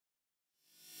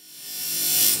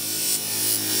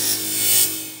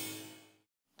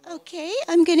Okay,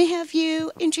 I'm going to have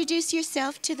you introduce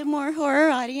yourself to the More Horror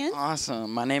audience.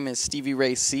 Awesome. My name is Stevie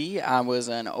Ray C. I was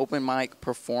an open mic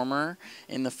performer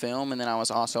in the film, and then I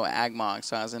was also Agmog,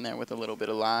 so I was in there with a little bit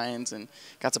of lines and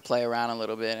got to play around a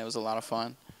little bit. It was a lot of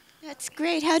fun. That's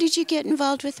great. How did you get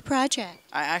involved with the project?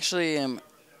 I actually am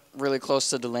really close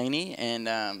to Delaney, and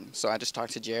so I just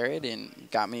talked to Jared and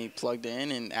got me plugged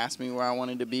in and asked me where I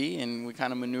wanted to be, and we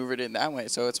kind of maneuvered it that way.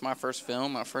 So it's my first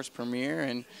film, my first premiere,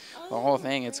 and the whole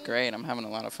thing. It's great. I'm having a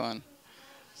lot of fun.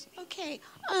 Okay,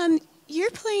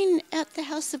 you're playing at the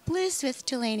House of Blues with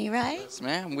Delaney, right? Yes,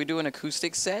 ma'am. We do an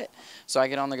acoustic set, so I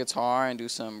get on the guitar and do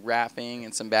some rapping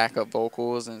and some backup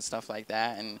vocals and stuff like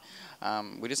that, and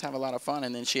we just have a lot of fun.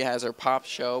 And then she has her pop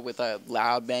show with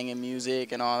loud banging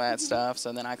music and all that stuff,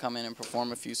 so then I come in and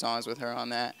perform a few songs with her on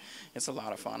that. It's a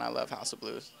lot of fun. I love House of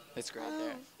Blues. It's great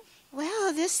there.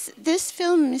 Wow, this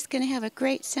film is going to have a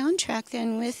great soundtrack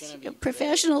then with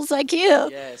professionals like you.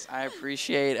 Yes, I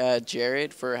appreciate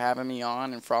Jared for having me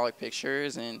on and Frolic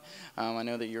Pictures, and I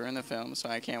know that you're in the film, so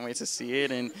I can't wait to see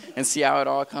it and see how it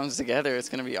all comes together. It's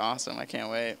going to be awesome. I can't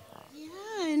wait.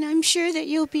 Yeah, and I'm sure that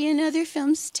you'll be in other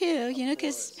films too, you know,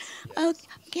 because how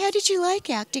did you like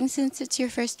acting since it's your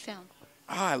first film?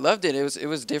 Oh, I loved it. It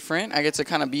was different. I get to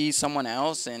kind of be someone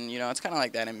else, and you know, it's kind of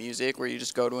like that in music, where you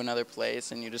just go to another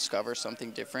place and you discover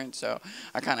something different. So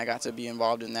I kind of got to be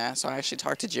involved in that. So I actually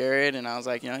talked to Jared, and I was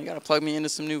like, you know, you got to plug me into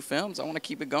some new films. I want to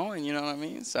keep it going. You know what I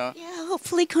mean? So yeah,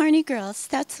 hopefully, Carney Girls.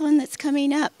 That's the one that's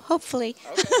coming up. Hopefully.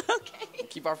 Okay. Okay.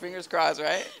 Keep our fingers crossed,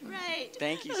 right? Right.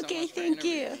 Thank you so okay, much for thank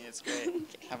you. interviewing me. It's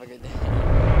great. Have a good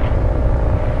day.